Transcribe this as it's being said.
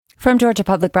From Georgia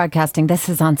Public Broadcasting, this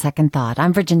is On Second Thought.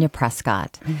 I'm Virginia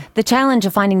Prescott. The challenge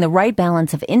of finding the right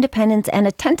balance of independence and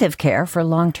attentive care for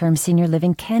long-term senior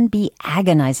living can be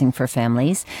agonizing for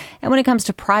families. And when it comes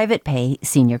to private pay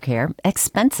senior care,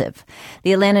 expensive.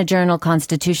 The Atlanta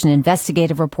Journal-Constitution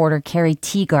investigative reporter Carrie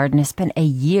Teagarden has spent a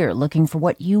year looking for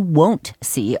what you won't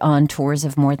see on tours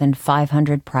of more than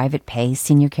 500 private pay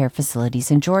senior care facilities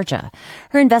in Georgia.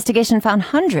 Her investigation found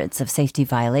hundreds of safety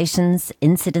violations,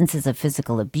 incidences of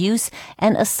physical abuse,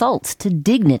 and assaults to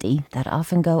dignity that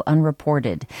often go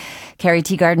unreported. Carrie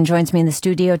Teagarden joins me in the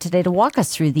studio today to walk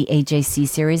us through the AJC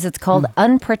series. It's called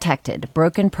Unprotected: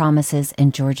 Broken Promises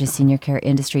in Georgia's Senior Care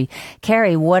Industry.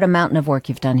 Carrie, what a mountain of work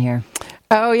you've done here.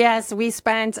 Oh, yes. We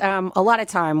spent a lot of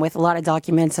time with a lot of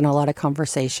documents and a lot of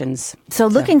conversations. So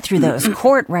looking through those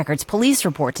court records, police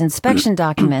reports, inspection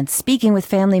documents, speaking with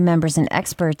family members and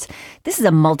experts, this is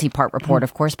a multi-part report,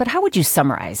 of course, but how would you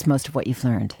summarize most of what you've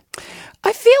learned?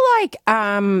 I feel like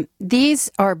these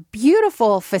are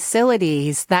beautiful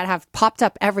facilities that have popped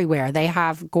up everywhere. They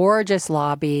have gorgeous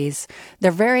lobbies.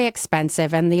 They're very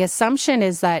expensive. And the assumption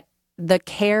is that the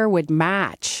care would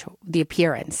match the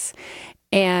appearance.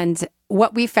 And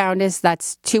what we found is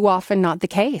that's too often not the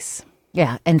case.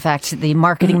 Yeah. In fact, the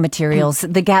marketing materials,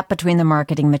 the gap between the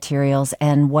marketing materials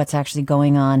and what's actually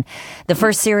going on. The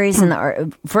first series and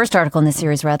the first article in the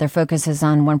series rather focuses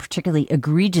on one particularly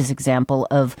egregious example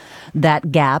of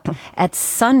that gap at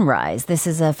Sunrise. This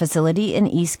is a facility in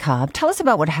East Cobb. Tell us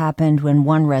about what happened when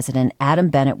one resident, Adam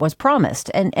Bennett, was promised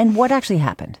and what actually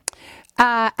happened.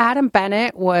 Adam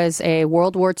Bennett was a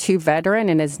World War II veteran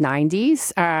in his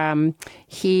 90s.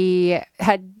 He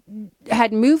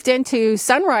had moved into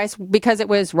Sunrise because it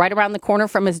was right around the corner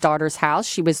from his daughter's house.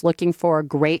 She was looking for a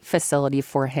great facility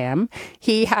for him.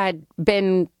 He had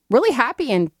been really happy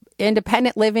in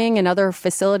independent living and other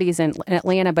facilities in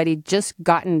Atlanta, but he'd just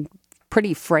gotten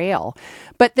pretty frail.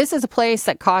 But this is a place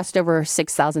that cost over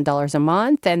 $6,000 a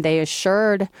month, and they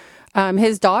assured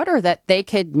his daughter that they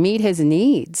could meet his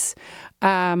needs.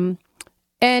 And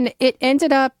it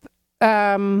ended up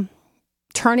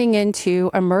turning into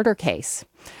a murder case.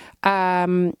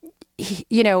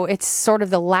 It's sort of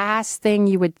the last thing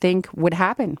you would think would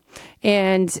happen.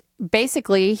 And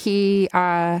basically, he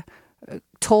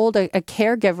told a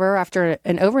caregiver after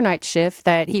an overnight shift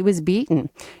that he was beaten.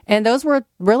 And those were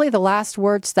really the last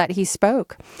words that he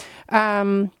spoke.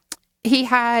 He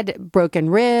had broken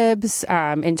ribs,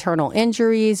 internal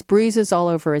injuries, bruises all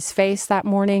over his face that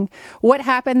morning. What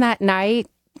happened that night?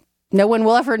 No one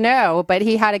will ever know, but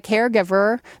he had a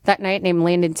caregiver that night named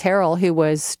Landon Terrell who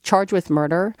was charged with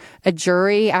murder. A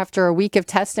jury, after a week of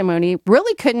testimony,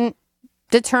 really couldn't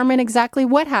determine exactly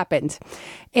what happened.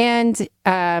 And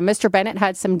Mr. Bennett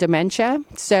had some dementia,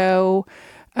 so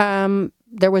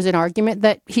there was an argument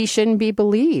that he shouldn't be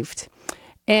believed.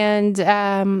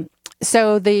 And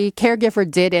so the caregiver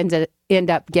did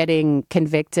end up getting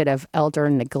convicted of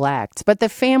elder neglect, but the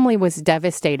family was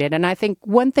devastated. And I think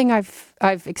one thing I've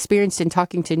experienced in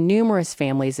talking to numerous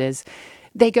families is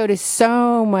they go to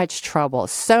so much trouble,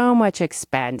 so much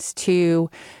expense to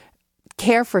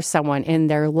care for someone in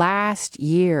their last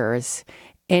years.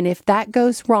 And if that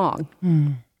goes wrong,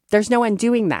 there's no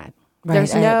undoing that. Right.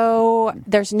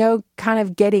 There's no kind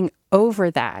of getting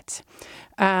over that.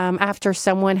 After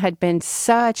someone had been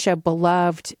such a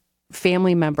beloved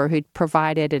family member who'd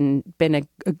provided and been a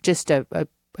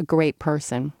great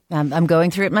person. I'm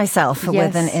going through it myself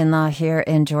with an in-law here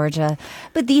in Georgia.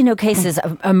 But, cases,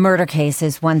 a murder case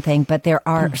is one thing, but there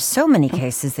are so many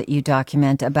cases that you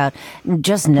document about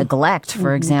just neglect.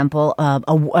 For example,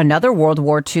 another World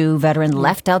War II veteran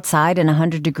left outside in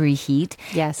 100-degree heat.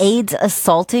 Yes. Aides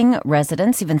assaulting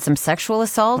residents, even some sexual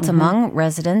assault among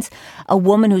residents. A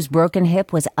woman whose broken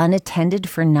hip was unattended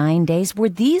for 9 days. Were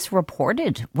these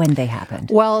reported when they happened?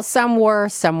 Well, some were,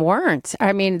 some weren't.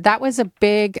 I mean, that was a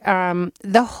big,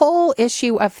 the whole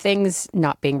issue of things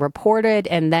not being reported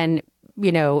and then,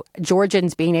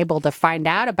 Georgians being able to find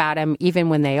out about them even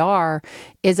when they are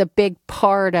is a big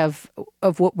part of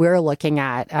what we're looking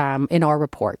at in our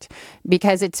report,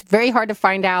 because it's very hard to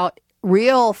find out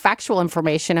real factual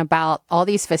information about all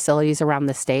these facilities around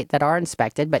the state that are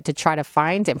inspected, but to try to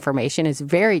find information is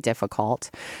very difficult.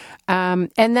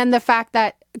 And then the fact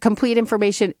that complete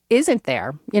information isn't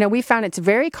there. We found it's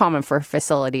very common for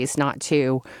facilities not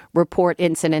to report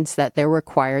incidents that they're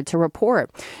required to report.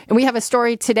 And we have a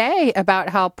story today about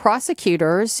how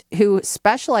prosecutors who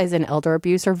specialize in elder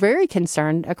abuse are very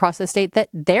concerned across the state that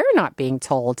they're not being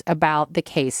told about the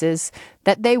cases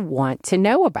that they want to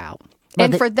know about. Well,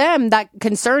 and for them, that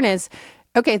concern is,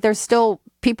 okay, there's still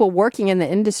people working in the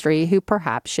industry who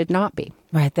perhaps should not be.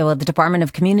 Right. Well, the Department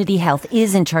of Community Health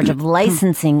is in charge of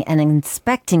licensing and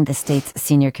inspecting the state's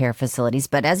senior care facilities.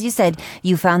 But as you said,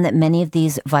 you found that many of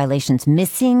these violations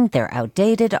missing, they're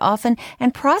outdated often,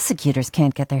 and prosecutors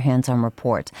can't get their hands on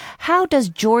reports. How does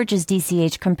Georgia's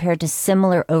DCH compare to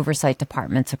similar oversight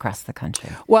departments across the country?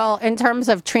 Well, in terms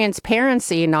of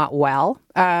transparency, not well.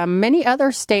 Many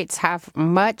other states have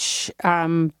much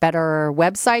better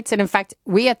websites. And in fact,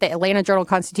 we at the Atlanta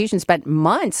Journal-Constitution spent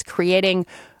months creating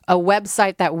a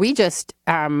website that we just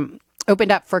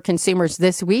opened up for consumers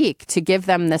this week to give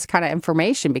them this kind of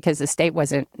information because the state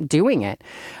wasn't doing it.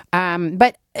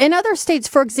 But in other states,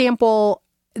 for example,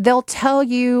 they'll tell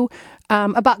you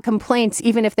about complaints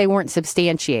even if they weren't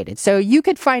substantiated. So you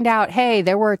could find out, hey,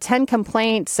 there were 10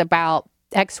 complaints about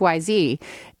XYZ.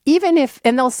 Even if,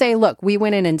 and they'll say, look, we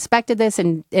went and inspected this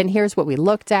and here's what we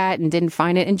looked at and didn't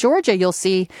find it. In Georgia, you'll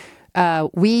see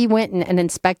we went and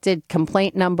inspected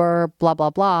complaint number, blah, blah,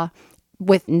 blah,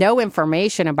 with no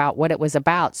information about what it was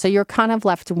about. So you're kind of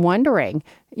left wondering,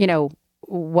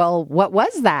 well, what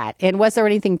was that? And was there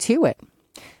anything to it?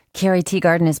 Carrie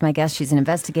Teagarden is my guest. She's an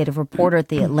investigative reporter at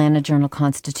the Atlanta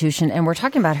Journal-Constitution, and we're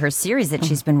talking about her series that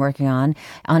she's been working on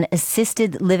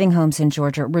assisted living homes in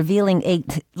Georgia, revealing a,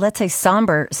 let's say,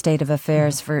 somber state of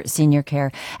affairs for senior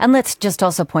care. And let's just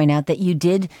also point out that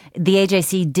the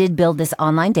AJC did build this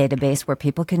online database where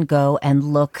people can go and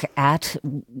look at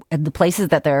the places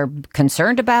that they're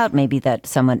concerned about, maybe that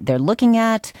they're looking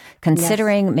at,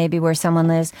 considering, yes, maybe where someone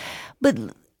lives. But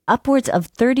upwards of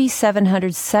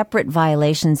 3,700 separate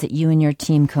violations that you and your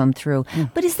team comb through.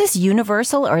 But is this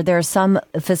universal, or are there some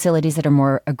facilities that are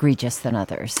more egregious than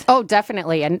others? Oh,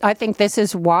 definitely. And I think this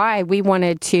is why we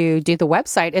wanted to do the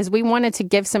website, is we wanted to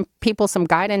give some people some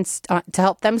guidance to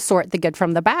help them sort the good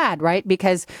from the bad, right?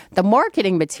 Because the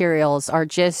marketing materials are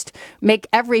just make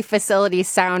every facility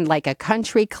sound like a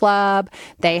country club.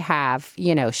 They have,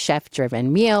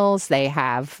 chef-driven meals. They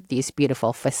have these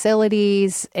beautiful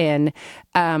facilities, and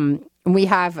we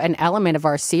have an element of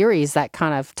our series that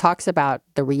kind of talks about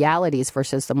the realities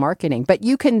versus the marketing. But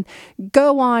you can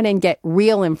go on and get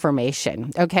real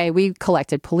information. Okay, we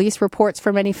collected police reports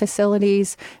for many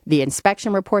facilities, the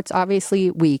inspection reports, obviously.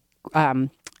 We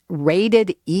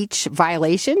rated each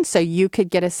violation so you could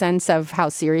get a sense of how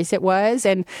serious it was,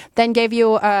 and then gave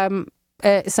you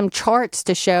some charts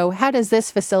to show how does this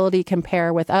facility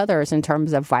compare with others in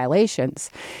terms of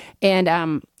violations.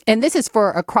 And this is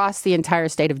for across the entire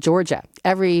state of Georgia.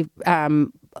 Every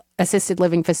assisted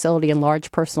living facility and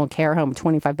large personal care home,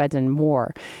 25 beds and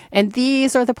more. And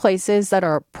these are the places that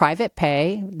are private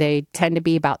pay. They tend to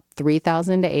be about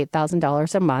 $3,000 to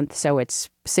 $8,000 a month. So it's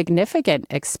significant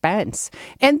expense.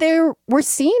 And we're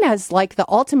seen as like the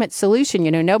ultimate solution.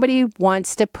 Nobody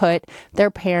wants to put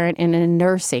their parent in a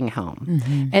nursing home.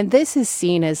 Mm-hmm. And this is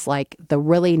seen as like the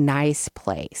really nice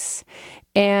place.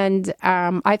 And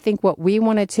I think what we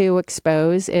wanted to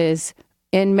expose is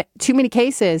in too many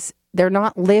cases, they're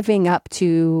not living up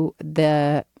to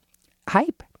the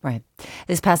hype. Right.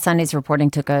 This past Sunday's reporting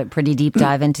took a pretty deep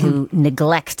dive into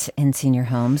neglect in senior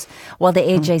homes. While the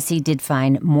AJC did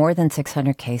find more than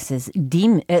 600 cases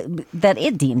that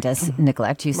it deemed as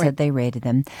neglect, you said they rated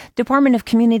them. Department of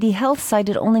Community Health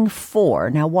cited only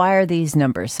 4. Now, why are these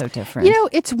numbers so different?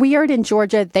 It's weird in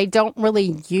Georgia. They don't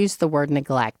really use the word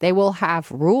neglect. They will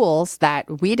have rules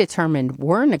that we determined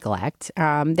were neglect.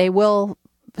 They will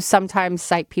sometimes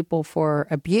cite people for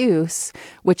abuse,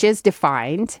 which is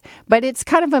defined, but it's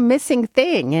kind of a missing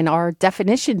thing in our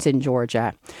definitions in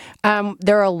Georgia.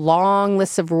 There are a long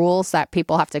list of rules that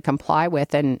people have to comply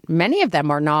with, and many of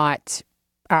them are not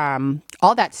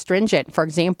all that stringent. For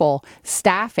example,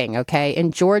 staffing, okay?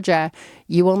 In Georgia,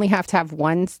 you only have to have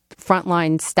one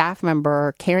frontline staff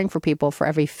member caring for people for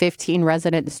every 15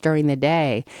 residents during the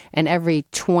day and every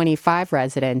 25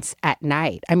 residents at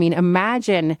night. I mean,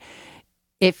 imagine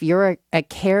if you're a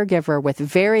caregiver with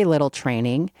very little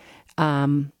training,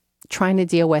 trying to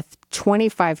deal with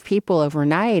 25 people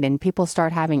overnight and people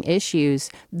start having issues,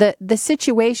 the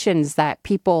situations that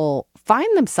people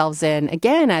find themselves in,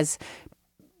 again, as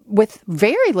with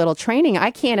very little training,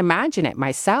 I can't imagine it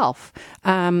myself.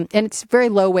 And it's very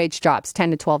low-wage jobs,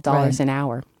 $10 to $12 an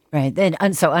hour. Right.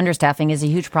 And so understaffing is a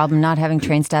huge problem, not having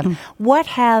trained staff. What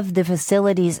have the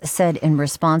facilities said in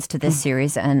response to this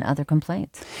series and other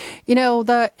complaints?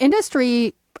 The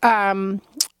industry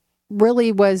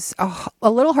really was a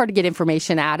little hard to get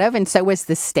information out of, and so was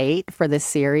the state for this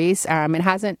series.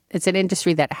 It's an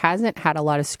industry that hasn't had a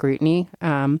lot of scrutiny,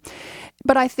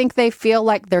 but I think they feel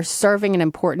like they're serving an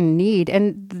important need,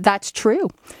 and that's true.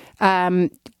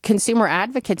 Consumer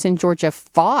advocates in Georgia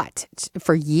fought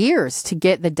for years to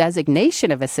get the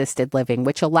designation of assisted living,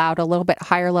 which allowed a little bit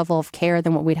higher level of care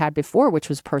than what we'd had before, which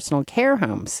was personal care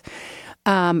homes.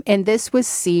 And this was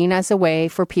seen as a way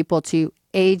for people to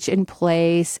age in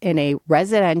place in a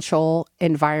residential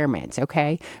environment,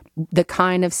 okay? The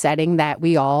kind of setting that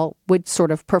we all would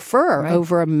sort of prefer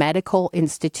over a medical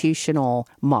institutional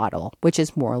model, which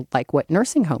is more like what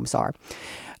nursing homes are.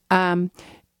 And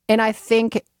I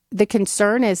think the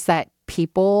concern is that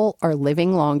people are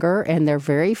living longer and they're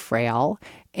very frail.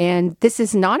 And this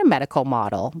is not a medical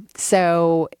model.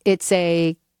 So it's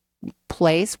a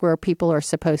place where people are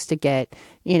supposed to get,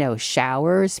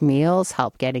 showers, meals,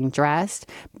 help getting dressed.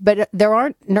 But there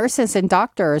aren't nurses and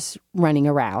doctors running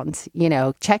around,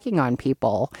 checking on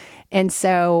people. And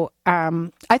so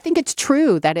I think it's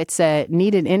true that it's a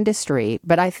needed industry.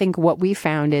 But I think what we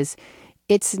found is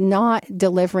it's not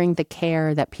delivering the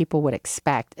care that people would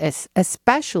expect,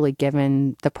 especially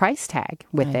given the price tag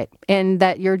with it. And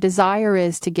that your desire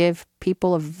is to give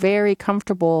people a very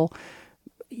comfortable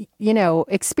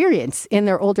experience in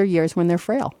their older years when they're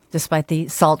frail. Despite the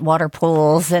saltwater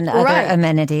pools and other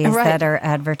amenities that are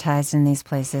advertised in these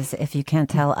places. If you can't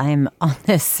tell, I'm on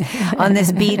this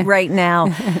beat right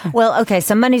now. Well, okay,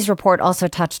 so Money's report also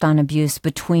touched on abuse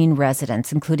between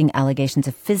residents, including allegations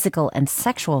of physical and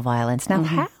sexual violence. Now,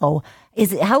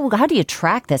 how do you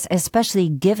track this, especially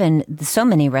given so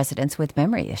many residents with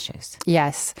memory issues?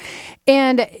 Yes.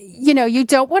 And, you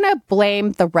don't want to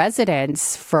blame the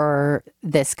residents for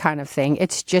this kind of thing.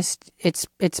 It's just, it's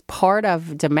part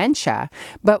of dementia.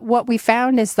 But what we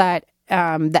found is that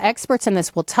the experts in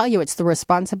this will tell you it's the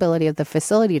responsibility of the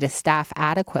facility to staff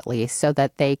adequately so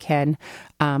that they can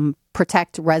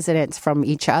protect residents from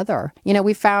each other.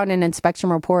 We found in inspection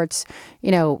reports,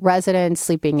 residents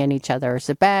sleeping in each other's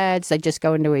beds. They just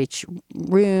go into each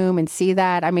room and see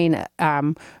that. I mean,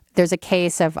 there's a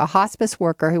case of a hospice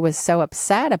worker who was so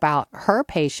upset about her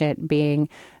patient being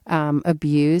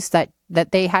abused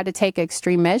that they had to take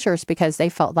extreme measures because they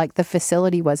felt like the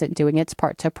facility wasn't doing its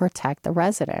part to protect the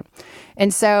resident.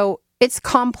 And so it's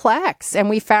complex. And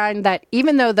we found that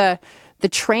even though the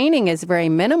training is very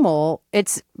minimal,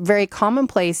 it's very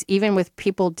commonplace, even with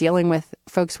people dealing with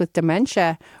folks with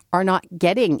dementia, are not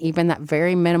getting even that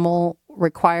very minimal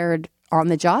required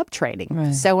on-the-job training.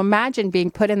 Right. So imagine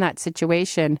being put in that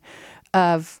situation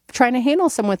of trying to handle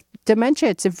someone with dementia.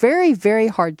 It's a very, very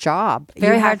hard job.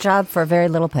 Very hard job for very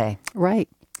little pay. Right.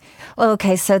 Well,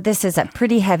 okay, so this is a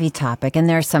pretty heavy topic, and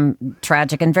there are some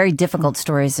tragic and very difficult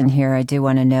stories in here, I do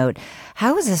want to note.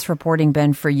 How has this reporting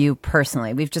been for you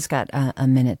personally? We've just got a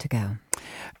minute to go.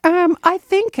 I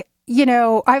think,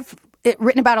 I've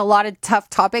written about a lot of tough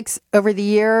topics over the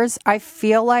years. I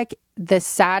feel like the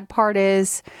sad part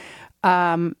is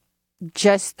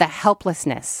just the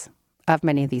helplessness of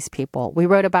many of these people. We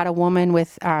wrote about a woman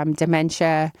with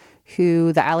dementia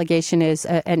who the allegation is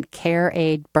a care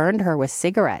aide burned her with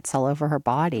cigarettes all over her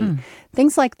body.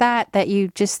 Things like that you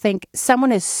just think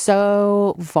someone is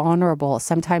so vulnerable,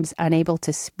 sometimes unable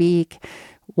to speak,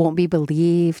 won't be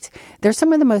believed. They're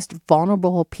some of the most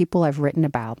vulnerable people I've written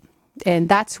about. And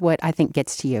that's what I think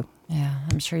gets to you. Yeah,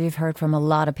 I'm sure you've heard from a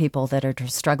lot of people that are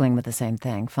struggling with the same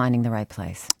thing, finding the right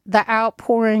place. The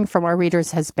outpouring from our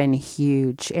readers has been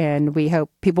huge, and we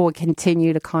hope people will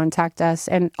continue to contact us.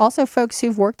 And also folks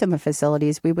who've worked in the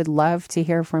facilities, we would love to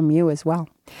hear from you as well.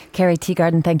 Carrie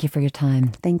Teagarden, thank you for your time.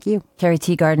 Thank you. Carrie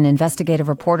Teagarden, investigative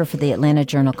reporter for the Atlanta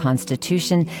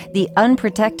Journal-Constitution. The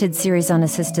Unprotected series on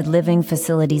assisted living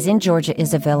facilities in Georgia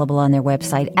is available on their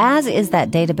website, as is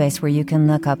that database where you can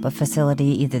look up a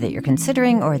facility either that you're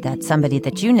considering or that somebody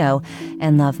that you know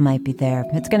and love might be there.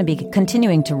 It's going to be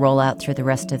continuing to roll out through the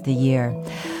rest of the year.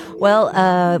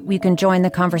 Well, you can join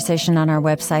the conversation on our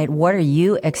website. What are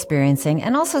you experiencing?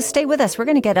 And also stay with us. We're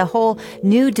going to get a whole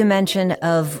new dimension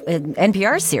of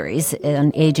NPR series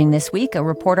on aging this week. A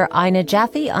reporter, Ina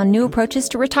Jaffe, on new approaches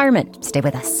to retirement. Stay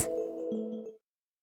with us.